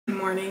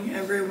morning,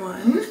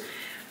 everyone.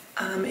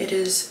 It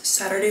is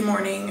Saturday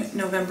morning,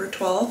 November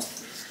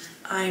 12th.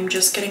 I'm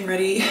just getting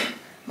ready.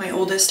 My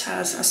oldest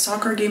has a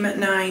soccer game at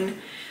 9.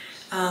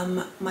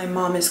 My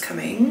mom is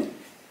coming,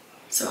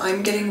 so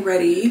I'm getting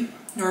ready.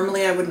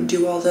 Normally I wouldn't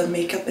do all the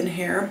makeup and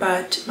hair,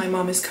 but my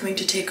mom is coming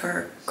to take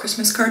our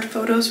Christmas card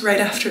photos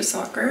right after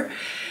soccer.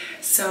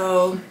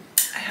 So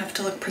I have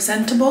to look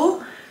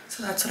presentable,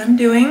 so that's what I'm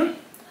doing.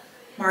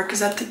 Mark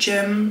is at the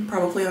gym,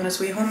 probably on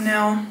his way home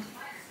now.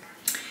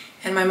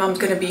 And my mom's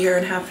gonna be here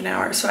in half an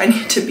hour, so I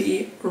need to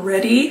be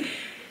ready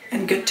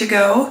and good to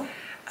go.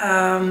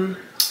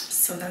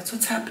 So that's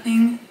what's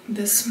happening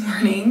this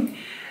morning.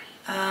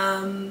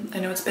 I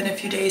know it's been a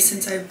few days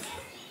since I've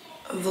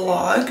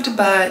vlogged,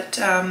 but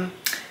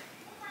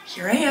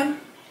here I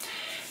am.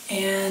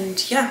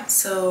 And yeah,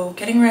 so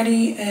getting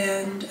ready,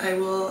 and I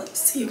will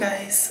see you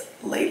guys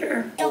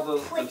later. All the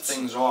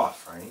things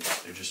off, right?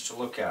 They're just to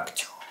look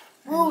at.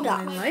 I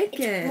like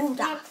it.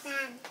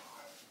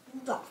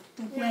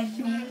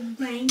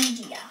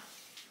 Reindeer.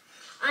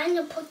 I'm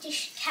gonna put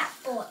this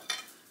catboard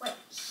right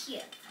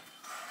here.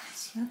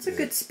 That's a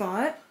good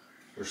spot.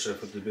 Where should I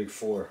put the big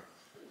 4?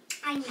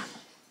 I know.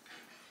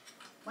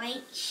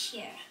 Right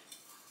here.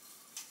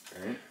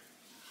 Okay.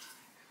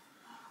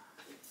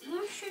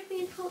 Where should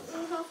we put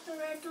Rudolph the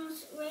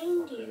Red-Nosed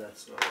Reindeer?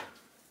 That's not.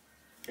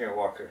 Here,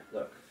 Walker,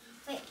 look.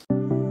 Wait.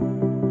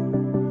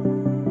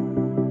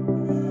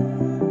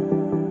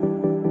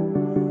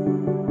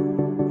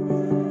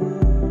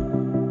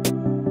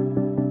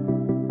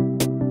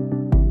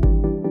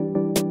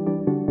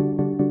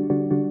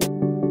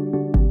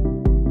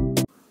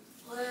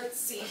 Let's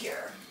see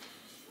here.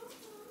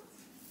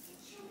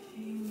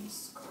 Hang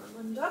this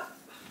garland up.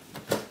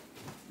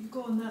 You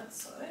go on that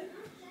side.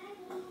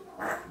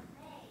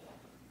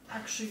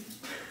 Actually,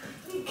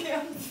 okay,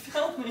 I'm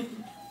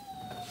filming.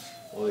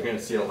 Well, you're gonna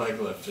see a leg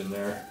lift in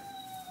there.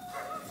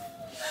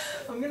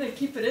 I'm gonna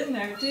keep it in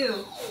there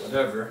too.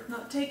 Whatever.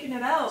 Not taking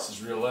it out. This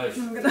is real life.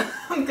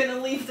 I'm gonna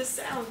leave the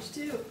sound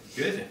too.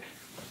 Good.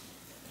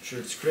 I'm sure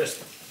it's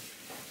crisp.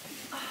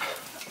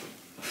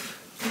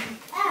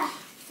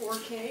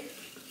 4K.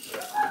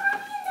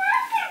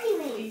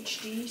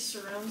 HD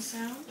surround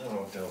sound. I don't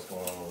know what the hell's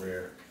going on over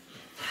here.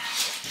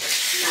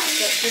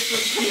 That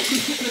different from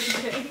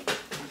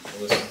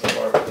Well, this is the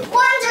part with the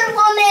Wonder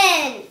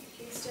Woman!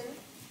 Kingston.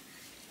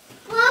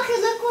 Walker,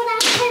 look what I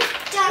have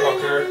done.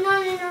 Walker. No.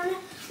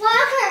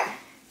 Walker!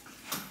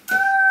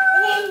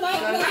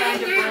 Gotta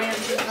find a brand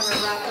to kind of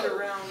wrap it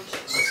around.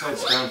 That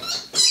side's done.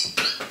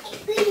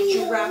 Did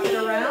you wrap it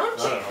around?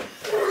 I don't know.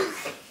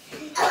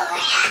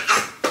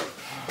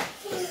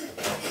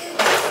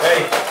 Hey!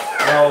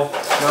 No.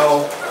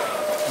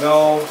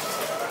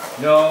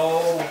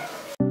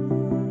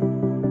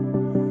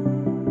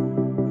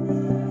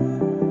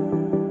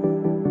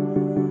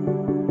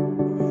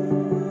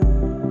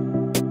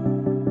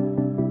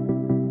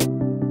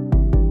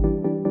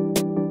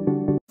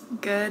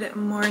 Good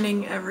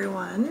morning,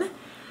 everyone.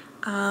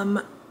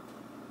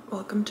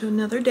 Welcome to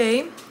another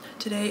day.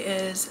 Today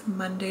is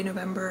Monday,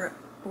 November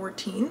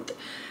 14th.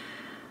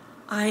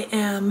 I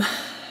am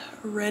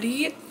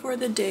ready for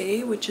the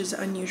day, which is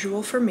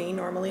unusual for me.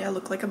 Normally I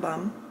look like a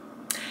bum.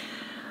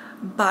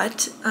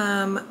 But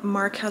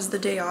Mark has the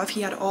day off.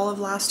 He had all of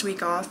last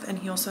week off, and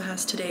he also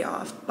has today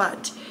off.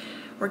 But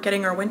we're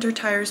getting our winter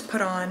tires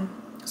put on,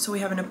 so we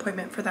have an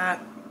appointment for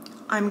that.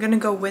 I'm gonna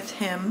go with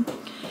him.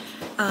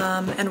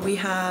 And we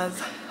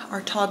have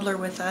our toddler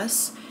with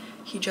us.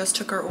 He just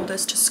took our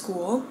oldest to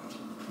school.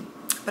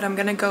 But I'm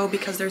gonna go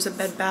because there's a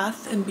Bed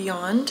Bath and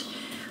Beyond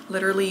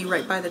literally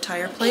right by the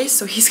tire place.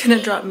 So he's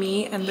gonna drop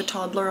me and the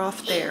toddler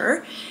off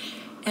there.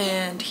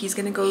 And he's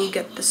gonna go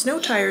get the snow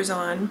tires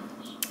on,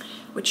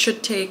 which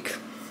should take,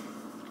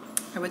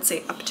 I would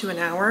say, up to an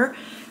hour.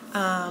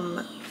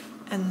 And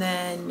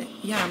then,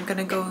 yeah, I'm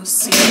gonna go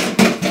see.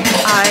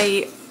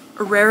 I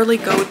rarely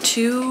go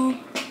to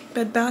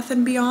Bed Bath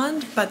and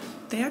Beyond, but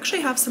they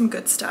actually have some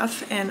good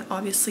stuff, and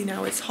obviously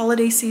now it's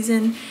holiday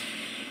season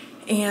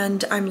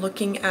and I'm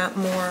looking at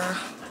more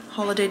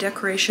holiday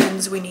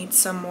decorations. We need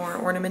some more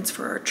ornaments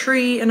for our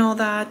tree and all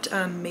that.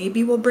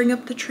 Maybe we'll bring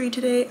up the tree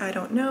today, I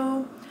don't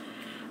know.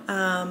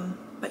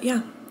 But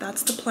yeah,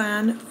 that's the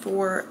plan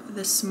for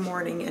this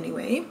morning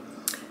anyway.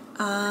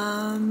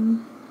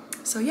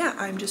 So yeah,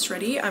 I'm just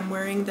ready. I'm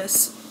wearing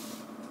this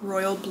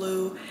royal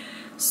blue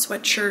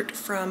sweatshirt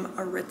from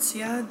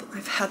Aritzia.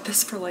 I've had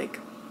this for like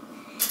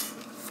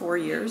 4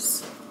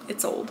 years.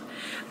 It's old.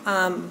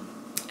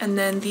 And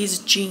then these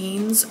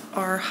jeans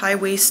are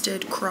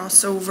high-waisted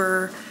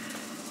crossover.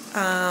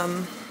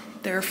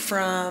 They're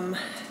from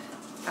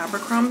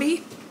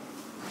Abercrombie.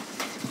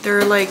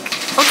 They're like,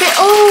 okay,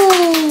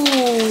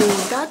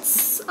 oh,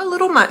 that's a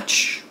little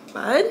much,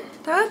 bud.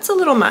 That's a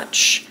little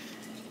much.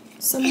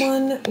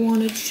 Someone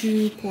wanted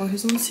to pour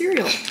his own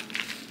cereal.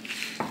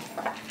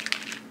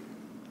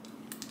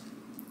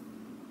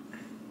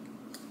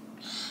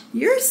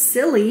 You're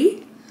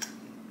silly.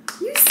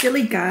 You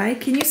silly guy.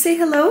 Can you say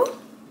hello?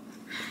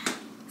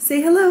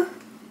 Say hello.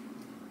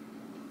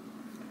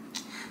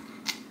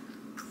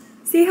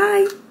 Say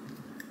hi.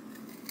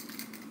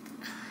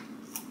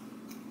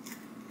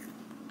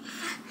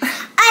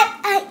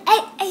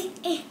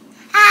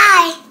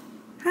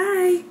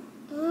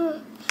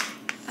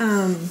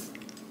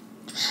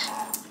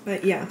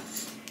 But yeah,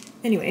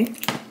 anyway,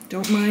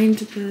 don't mind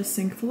the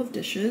sink full of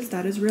dishes.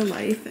 That is real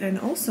life. And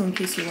also, in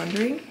case you're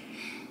wondering,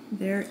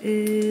 there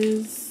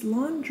is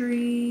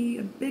laundry,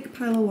 a big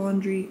pile of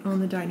laundry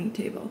on the dining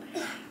table.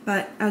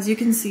 But as you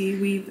can see,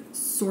 we've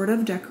sort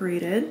of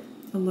decorated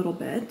a little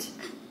bit.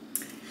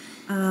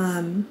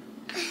 And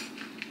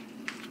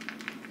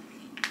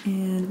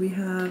we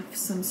have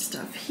some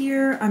stuff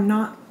here. I'm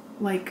not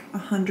like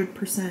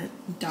 100%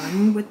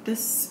 done with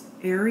this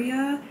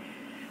area.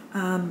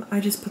 I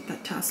just put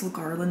that tassel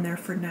garland there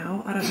for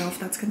now. I don't know if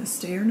that's gonna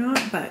stay or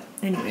not, but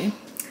anyway.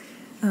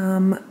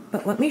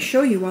 But let me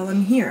show you while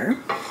I'm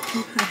here.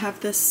 I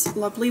have this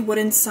lovely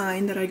wooden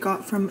sign that I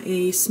got from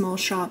a small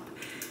shop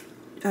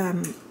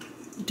down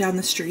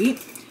the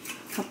street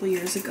a couple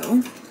years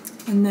ago.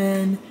 And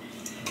then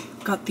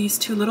got these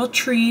two little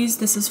trees.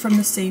 This is from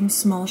the same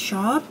small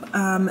shop.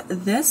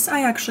 This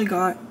I actually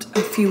got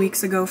a few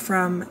weeks ago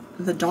from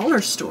the dollar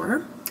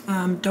store.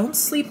 Don't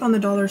sleep on the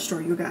dollar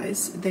store, you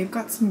guys. They've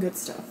got some good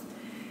stuff.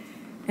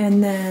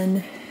 And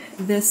then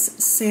this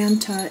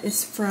Santa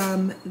is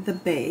from the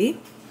Bay.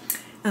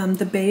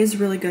 The Bay is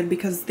really good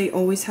because they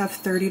always have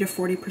 30 to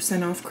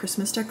 40% off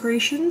Christmas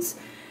decorations.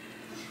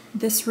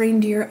 This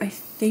reindeer I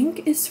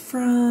think is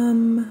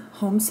from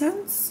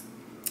HomeSense.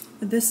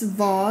 This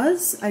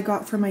vase I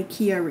got from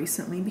IKEA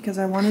recently because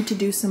I wanted to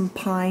do some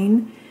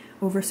pine,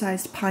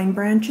 oversized pine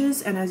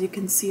branches, and as you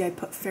can see I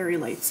put fairy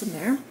lights in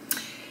there.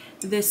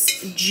 This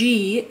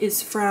G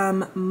is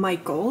from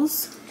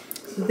Michael's.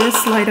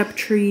 This light up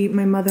tree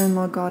my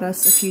mother-in-law got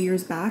us a few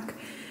years back.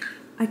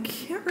 I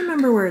can't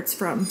remember where it's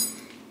from.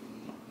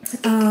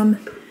 And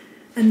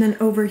then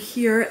over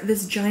here,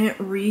 this giant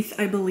wreath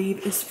I believe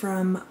is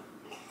from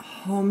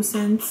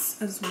HomeSense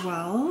as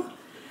well.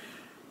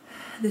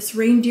 This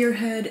reindeer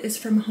head is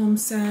from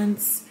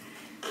HomeSense.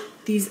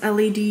 These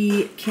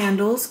LED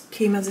candles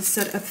came as a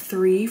set of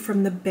 3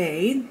 from the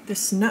Bay.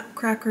 This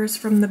nutcracker is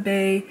from the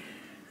Bay.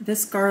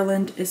 This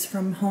garland is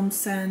from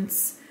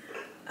HomeSense.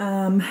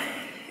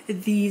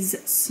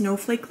 These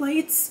snowflake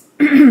lights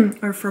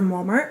are from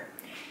Walmart.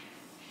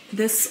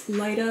 This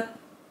light up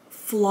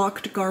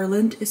flocked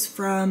garland is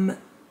from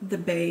the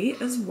Bay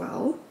as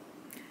well.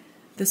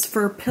 This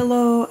fur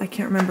pillow, I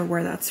can't remember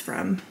where that's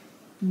from.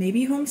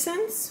 Maybe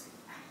HomeSense?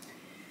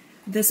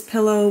 This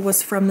pillow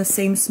was from the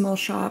same small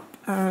shop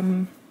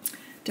down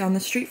the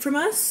street from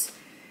us.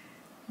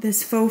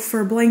 This faux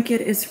fur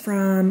blanket is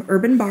from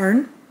Urban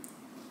Barn.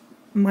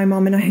 My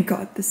mom and I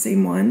got the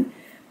same one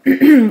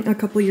a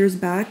couple years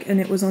back,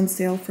 and it was on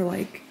sale for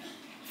like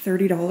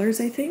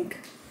 $30, I think.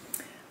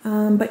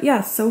 But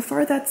yeah, so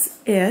far that's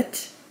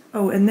it.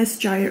 Oh, and this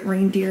giant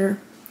reindeer,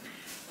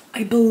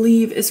 I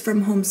believe, is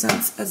from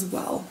HomeSense as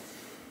well.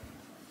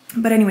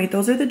 But anyway,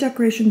 those are the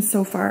decorations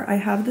so far. I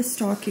have the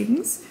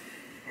stockings,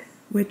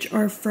 which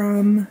are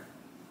from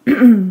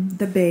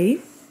the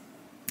Bay.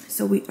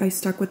 So I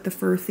stuck with the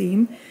fur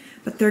theme,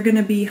 but they're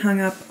gonna be hung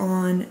up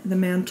on the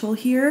mantle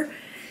here.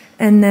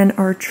 And then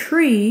our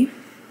tree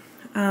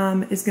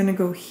is gonna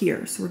go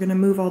here. So we're gonna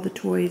move all the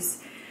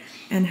toys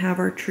and have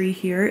our tree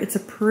here. It's a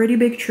pretty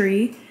big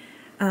tree,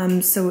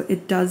 so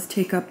it does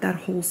take up that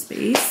whole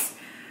space.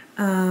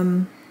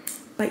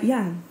 But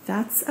yeah,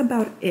 that's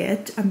about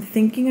it. I'm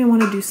thinking I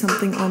wanna do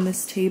something on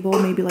this table,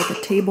 maybe like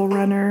a table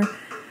runner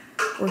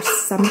or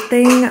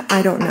something.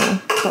 I don't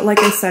know. But like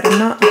I said, I'm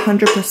not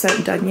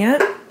 100% done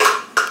yet.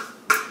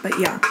 But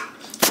yeah.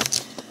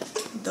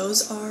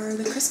 Those are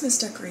the Christmas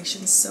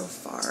decorations so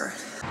far.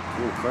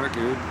 Cool cart,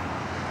 dude.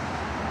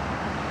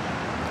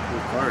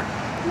 Cool cart.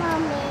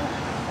 Mommy.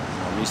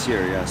 Mommy's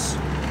here, yes.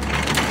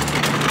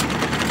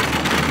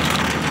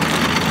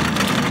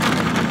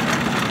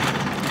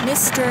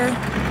 Mr.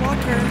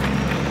 Walker.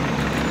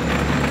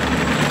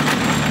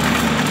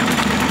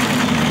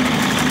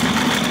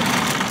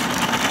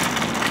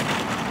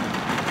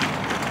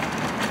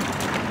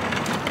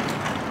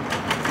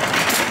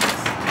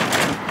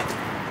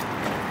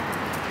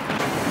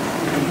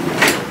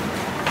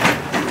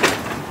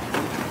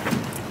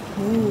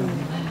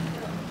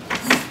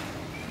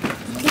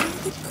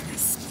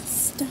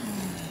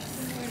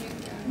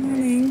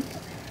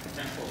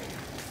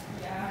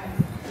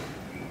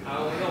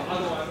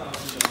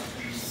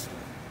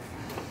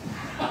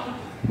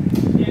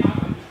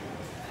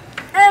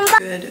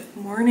 Good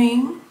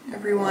morning,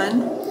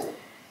 everyone.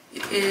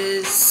 It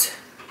is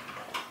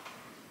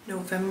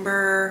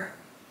November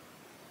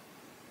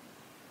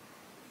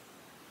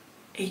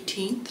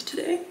 18th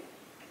today.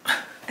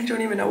 I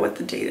don't even know what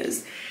the date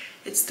is.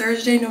 It's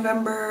Thursday,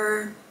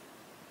 November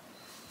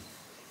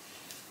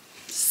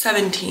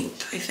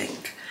 17th, I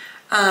think.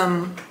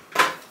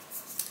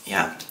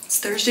 Yeah, it's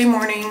Thursday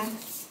morning.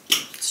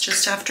 It's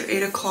just after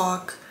 8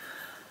 o'clock.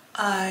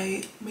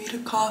 I made a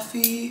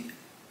coffee.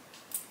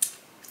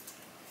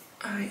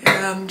 I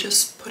am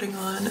just putting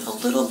on a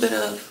little bit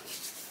of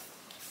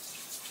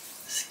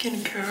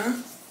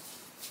skincare,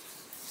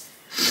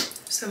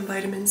 some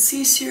vitamin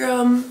C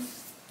serum.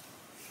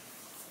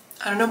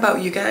 I don't know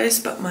about you guys,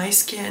 but my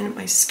skin,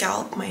 my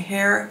scalp, my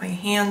hair, my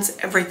hands,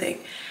 everything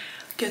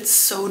gets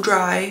so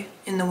dry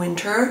in the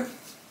winter.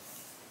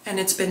 and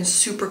it's been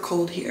super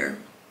cold here.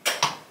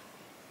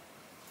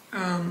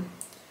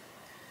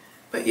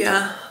 But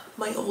yeah,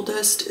 my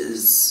oldest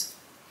is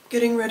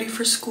getting ready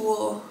for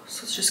school,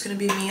 so it's just gonna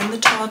be me and the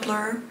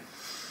toddler.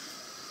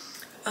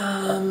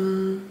 I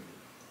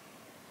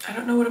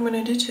don't know what I'm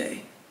gonna do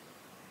today.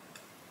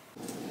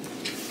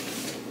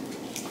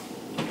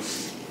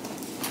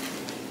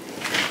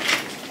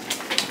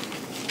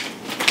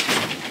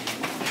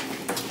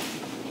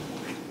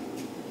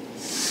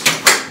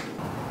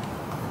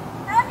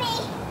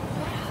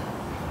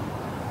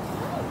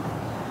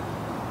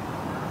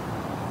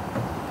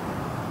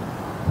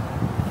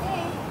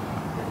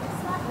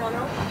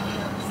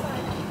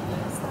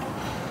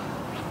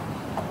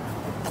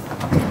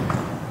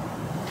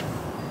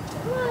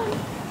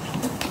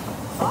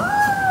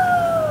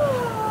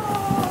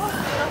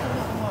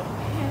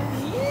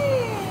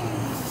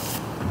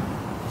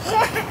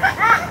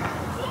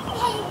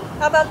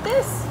 How about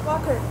this,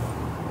 Walker?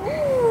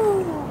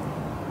 Ooh.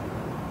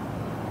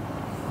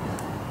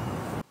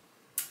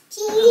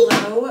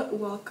 Hello,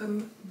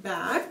 welcome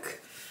back.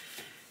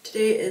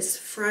 Today is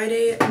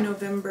Friday,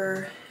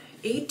 November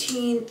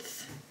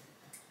 18th.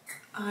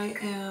 I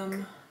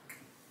am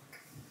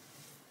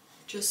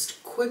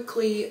just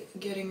quickly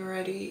getting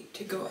ready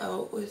to go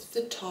out with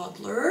the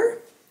toddler,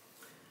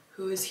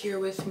 who is here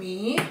with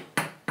me.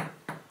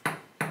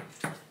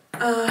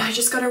 I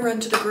just gotta run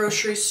to the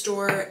grocery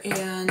store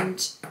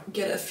and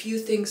get a few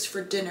things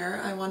for dinner.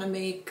 I want to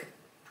make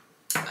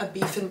a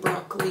beef and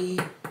broccoli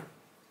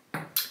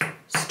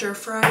stir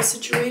fry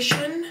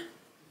situation.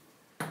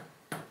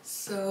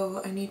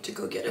 So I need to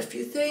go get a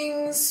few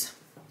things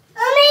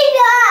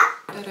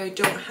that I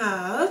don't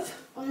have.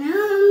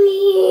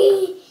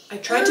 I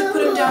tried to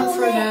put him down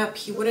for a nap.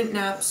 He wouldn't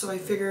nap, so I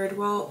figured,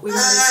 well, we might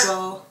as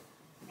well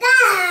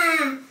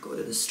go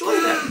to the store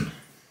then.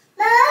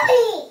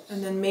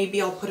 And then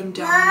maybe I'll put him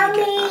down when I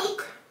get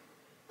back.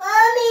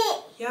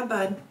 Mommy. Yeah,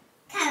 bud.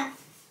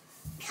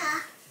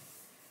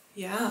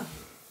 Yeah.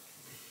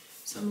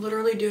 So I'm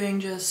literally doing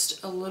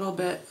just a little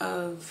bit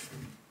of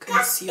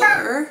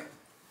concealer.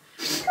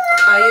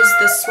 I use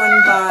this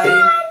one by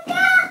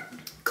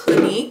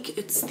Clinique.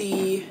 It's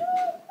the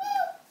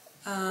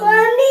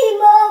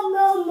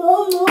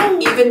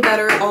Even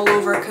Better All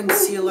Over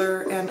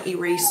Concealer and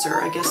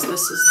Eraser. I guess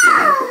this is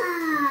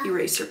the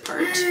eraser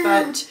part.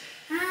 But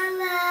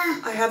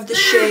I have the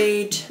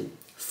shade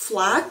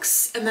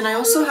Flax, and then I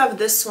also have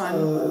this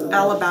one,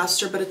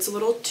 Alabaster, but it's a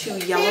little too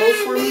yellow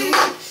for me.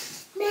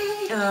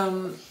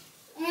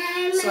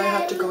 So I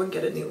have to go and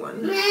get a new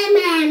one.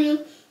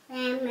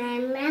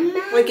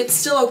 Like, it's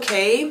still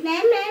okay,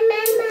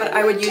 but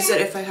I would use it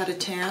if I had a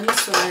tan,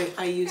 so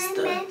I use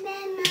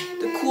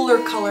the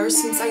cooler color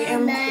since I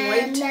am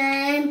quite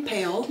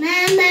pale,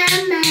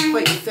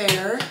 quite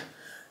fair.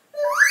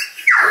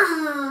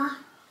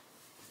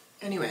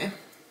 Anyway.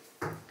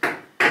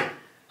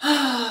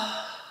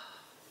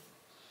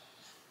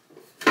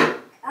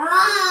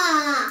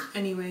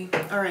 Anyway,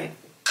 alright.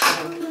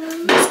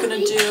 I'm just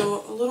gonna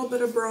do a little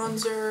bit of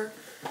bronzer.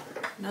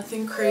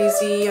 Nothing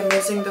crazy. I'm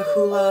using the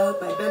Hoola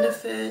by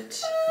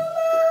Benefit.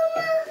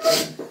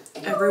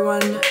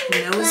 Everyone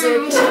knows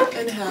it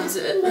and has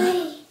it.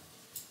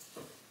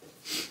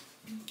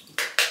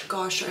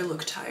 Gosh, I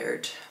look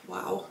tired.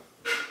 Wow.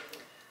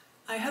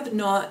 I have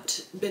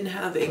not been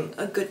having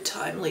a good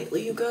time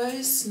lately, you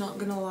guys. Not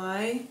gonna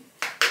lie.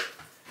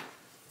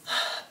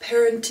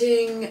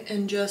 Parenting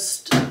and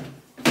just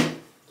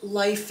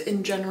life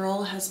in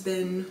general has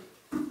been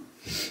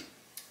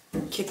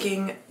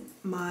kicking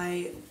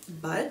my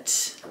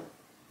butt.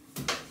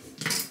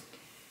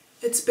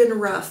 It's been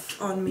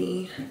rough on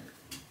me,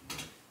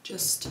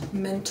 just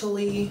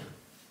mentally,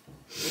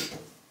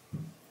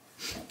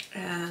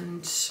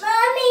 and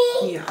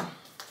Mommy. yeah.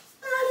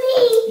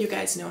 Mommy. You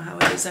guys know how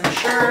it is, I'm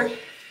sure.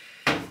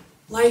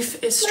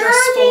 Life is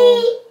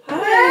stressful.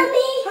 Mommy.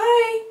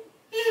 Hi.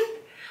 Hi.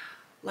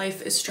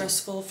 Life is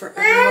stressful for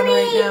everyone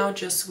right now,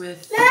 just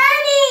with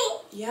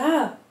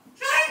yeah,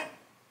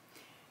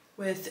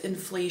 with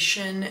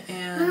inflation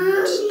and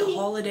the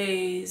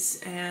holidays,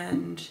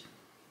 and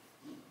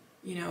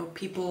you know,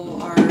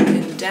 people are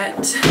in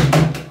debt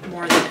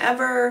more than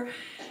ever,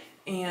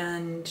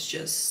 and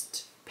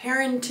just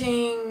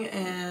parenting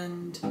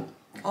and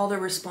all the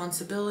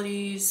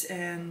responsibilities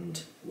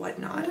and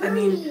whatnot. I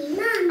mean,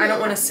 I don't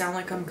want to sound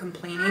like I'm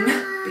complaining,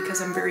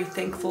 because I'm very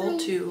thankful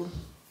to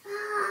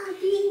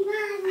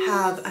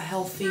have a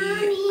healthy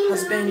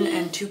husband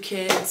and 2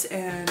 kids,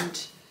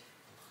 and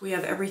we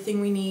have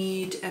everything we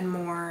need and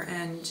more,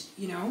 and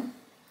you know,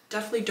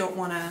 definitely don't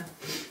want to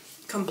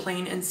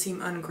complain and seem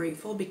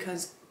ungrateful,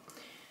 because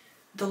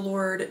the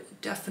Lord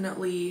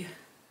definitely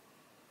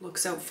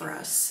looks out for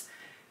us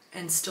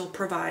and still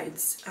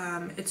provides.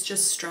 It's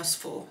just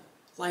stressful.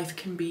 Life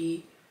can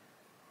be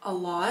a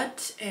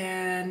lot,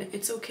 and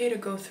it's okay to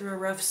go through a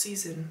rough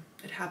season.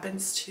 It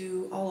happens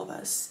to all of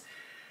us.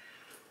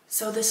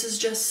 So this is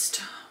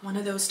just one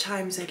of those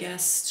times, I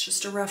guess. It's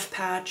just a rough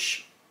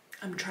patch.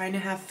 I'm trying to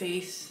have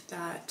faith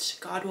that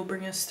God will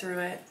bring us through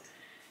it,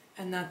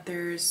 and that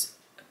there's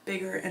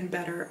bigger and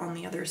better on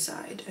the other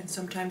side. And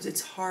sometimes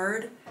it's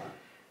hard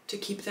to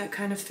keep that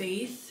kind of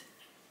faith,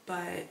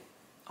 but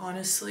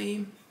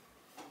honestly,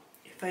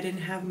 if I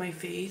didn't have my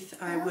faith,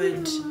 I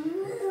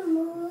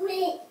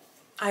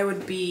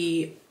would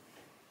be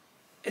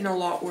in a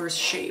lot worse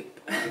shape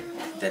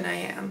than I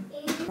am.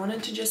 I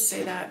wanted to just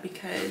say that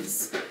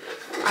because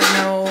I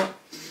know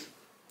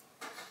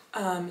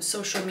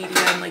social media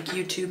and like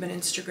YouTube and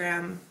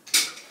Instagram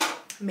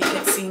make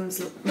it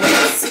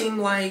seem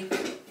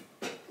like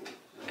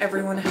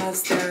everyone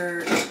has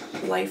their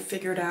life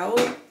figured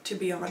out. To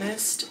be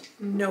honest,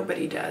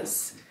 nobody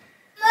does.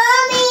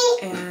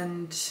 Mommy!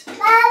 And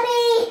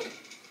Mommy!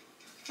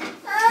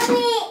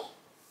 Mommy!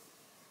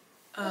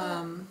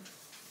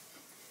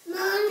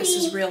 This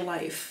is real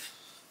life.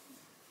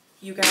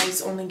 You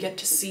guys only get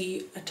to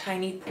see a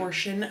tiny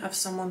portion of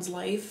someone's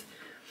life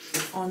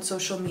on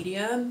social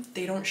media.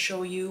 They don't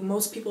show you,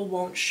 most people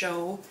won't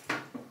show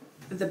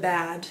the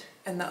bad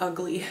and the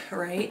ugly,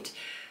 right?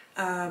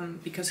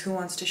 Because who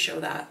wants to show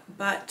that?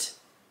 But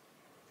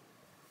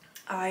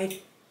I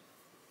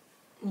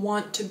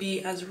want to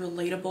be as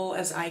relatable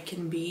as I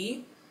can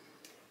be,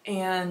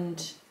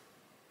 and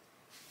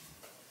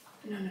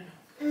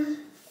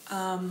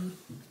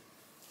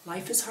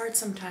life is hard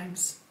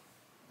sometimes.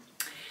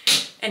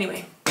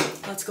 Anyway,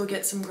 let's go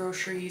get some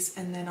groceries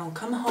and then I'll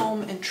come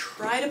home and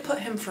try to put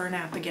him for a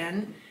nap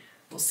again.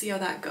 We'll see how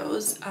that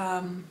goes.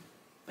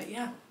 But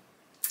yeah,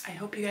 I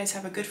hope you guys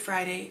have a good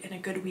Friday and a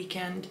good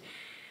weekend.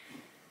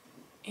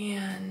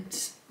 And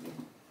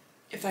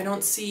if I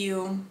don't see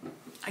you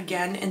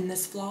again in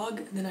this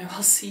vlog, then I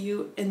will see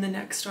you in the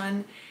next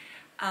one.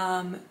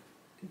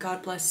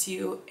 God bless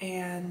you,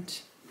 and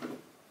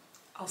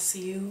I'll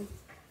see you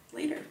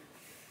later.